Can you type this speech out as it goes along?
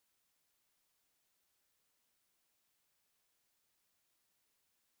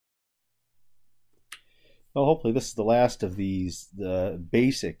Well, hopefully this is the last of the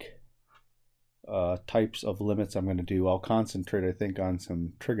basic types of limits I'm going to do. I'll concentrate, I think, on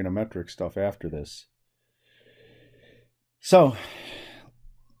some trigonometric stuff after this. So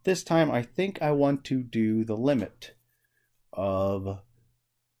this time I think I want to do the limit of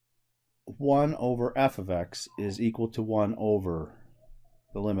 1 over f of x is equal to 1 over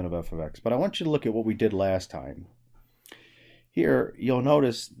the limit of f of x. But I want you to look at what we did last time. Here you'll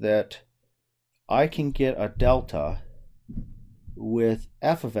notice that I can get a delta with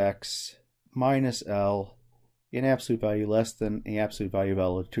f of x minus L in absolute value less than the absolute value of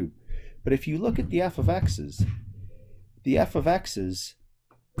L over 2. But if you look at the f of x's, the f of x's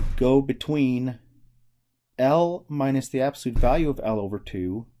go between L minus the absolute value of L over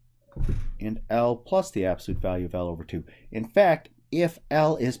 2 and L plus the absolute value of L over 2. In fact, if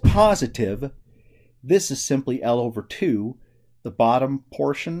L is positive, this is simply L over 2, the bottom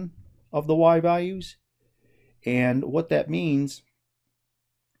portion of the y values. And what that means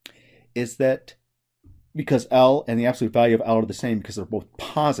is that because L and the absolute value of L are the same because they're both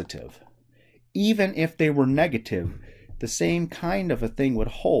positive, even if they were negative, the same kind of a thing would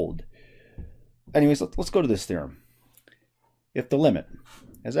hold. Anyways, let's go to this theorem. If the limit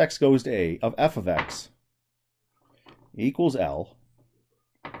as x goes to a of f of x equals L,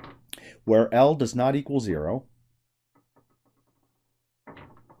 where L does not equal 0,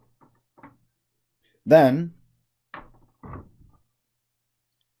 then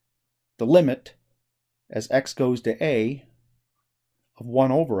the limit as x goes to a of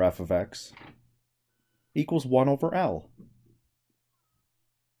 1 over f of x equals 1 over L.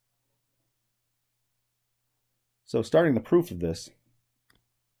 So starting the proof of this,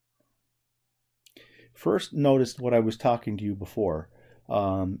 first notice what I was talking to you before,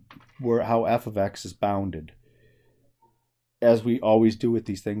 where how f of x is bounded. As we always do with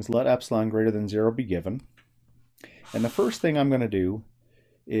these things, let epsilon greater than 0 be given. And the first thing I'm going to do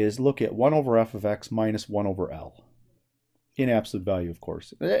is look at 1 over f of x minus 1 over L. In absolute value, of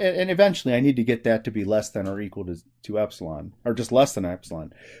course. And eventually I need to get that to be less than or equal to epsilon, or just less than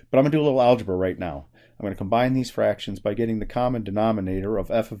epsilon. But I'm going to do a little algebra right now. I'm going to combine these fractions by getting the common denominator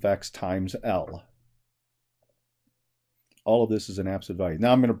of f of x times L. All of this is an absolute value.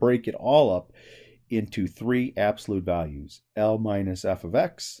 Now I'm going to break it all up into 3 absolute values. L minus f of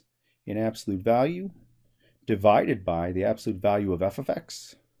x in absolute value divided by the absolute value of f of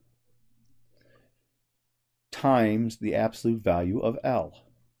x times the absolute value of L.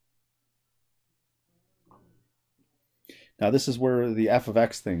 Now this is where the f of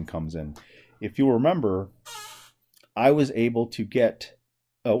x thing comes in. If you remember, I was able to get,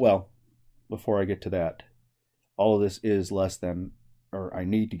 well, before I get to that, all of this is less than, or I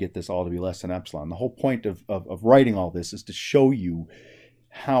need to get this all to be less than epsilon. The whole point of writing all this is to show you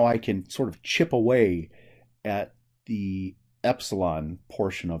how I can sort of chip away at the epsilon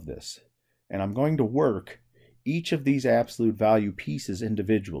portion of this. And I'm going to work each of these absolute value pieces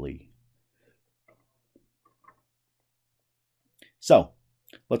individually. So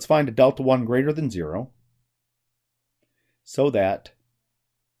let's find a delta 1 greater than 0 so that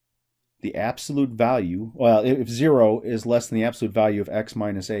the absolute value, well, if 0 is less than the absolute value of x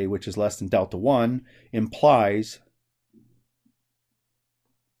minus a, which is less than delta 1, implies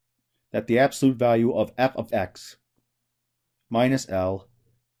that the absolute value of f of x minus L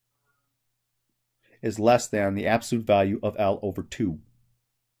is less than the absolute value of L over 2.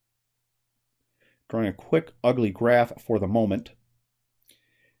 Drawing a quick, ugly graph for the moment.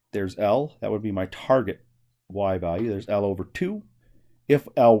 There's L, that would be my target y value. There's L over 2, if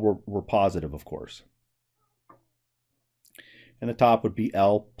L were positive, of course. And the top would be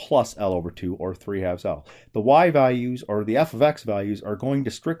L plus L over 2, or 3/2 L. The y values, or the f of x values, are going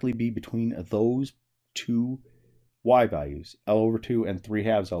to strictly be between those two y values, L over 2 and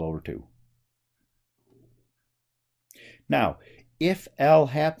 3/2 L over 2. Now, if L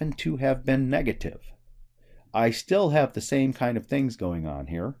happened to have been negative, I still have the same kind of things going on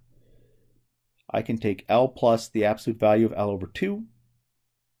here. I can take L plus the absolute value of L over 2.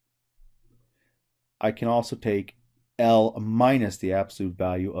 I can also take L minus the absolute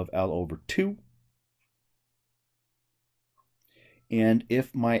value of L over 2. And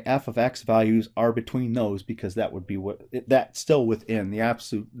if my f of x values are between those, because that would be that's still within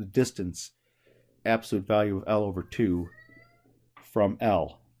the distance absolute value of L over 2 from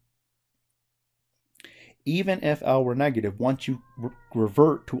L. Even if L were negative, once you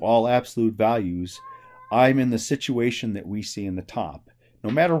revert to all absolute values, I'm in the situation that we see in the top. No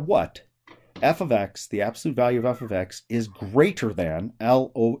matter what, f of x, the absolute value of f of x, is greater than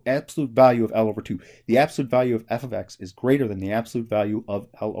absolute value of L over 2. The absolute value of f of x is greater than the absolute value of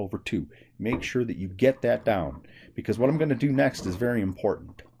L over 2. Make sure that you get that down, because what I'm going to do next is very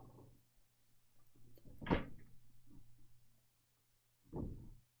important.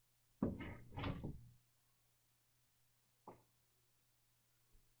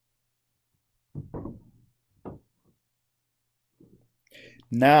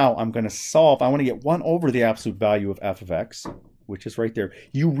 Now I'm going to solve. I want to get 1 over the absolute value of f of x, which is right there.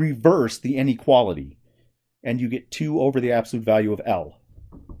 You reverse the inequality, and you get 2 over the absolute value of L.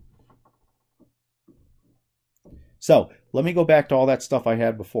 So let me go back to all that stuff I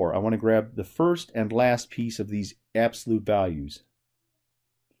had before. I want to grab the first and last piece of these absolute values.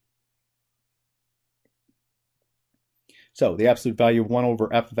 So the absolute value of 1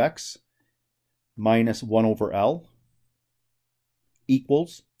 over f of x minus 1 over L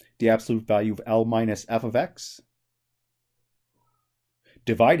equals the absolute value of L minus f of x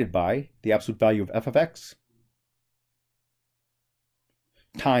divided by the absolute value of f of x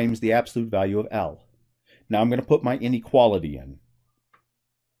times the absolute value of L. Now I'm going to put my inequality in.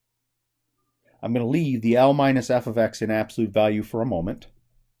 I'm going to leave the L minus f of x in absolute value for a moment.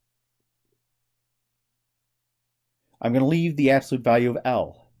 I'm going to leave the absolute value of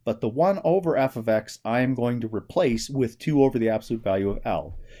L, but the 1 over f of x I'm going to replace with 2 over the absolute value of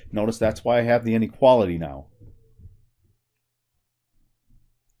L. Notice that's why I have the inequality now.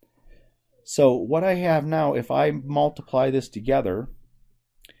 So what I have now, if I multiply this together,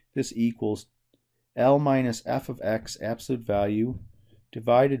 this equals L minus f of x absolute value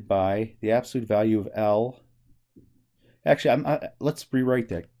divided by the absolute value of L. Actually, let's rewrite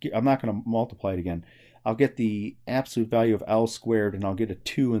that. I'm not going to multiply it again. I'll get the absolute value of L squared, and I'll get a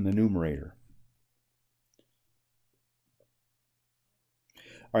 2 in the numerator.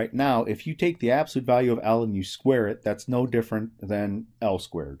 All right, now if you take the absolute value of L and you square it, that's no different than L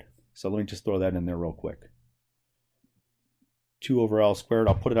squared. So let me just throw that in there real quick. 2 over L squared,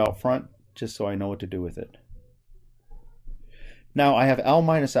 I'll put it out front just so I know what to do with it. Now I have L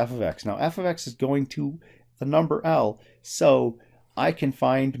minus f of x. Now f of x is going to the number L, so I can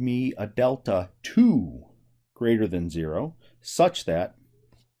find me a delta 2 greater than 0 such that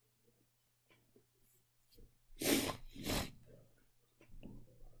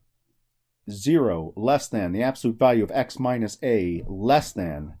zero less than the absolute value of x minus a less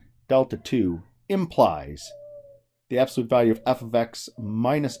than delta 2 implies the absolute value of f of x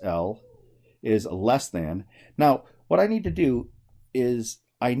minus L is less than. Now, what I need to do is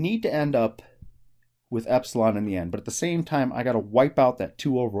I need to end up with epsilon in the end, but at the same time, I got to wipe out that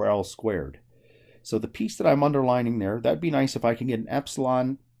 2 over L squared. So the piece that I'm underlining there, that'd be nice if I can get an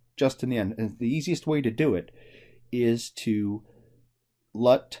epsilon just in the end. And the easiest way to do it is to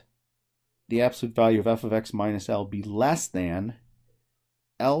let the absolute value of f of x minus L be less than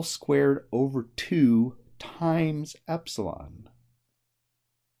L squared over 2 times epsilon.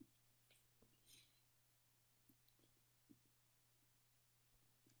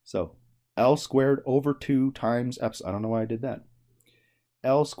 So L squared over 2 times epsilon. I don't know why I did that.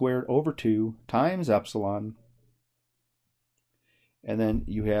 L squared over 2 times epsilon. And then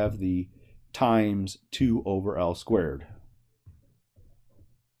you have the times 2 over L squared.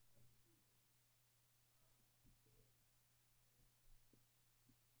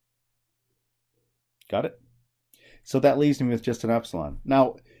 Got it? So that leaves me with just an epsilon.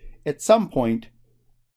 Now, at some point,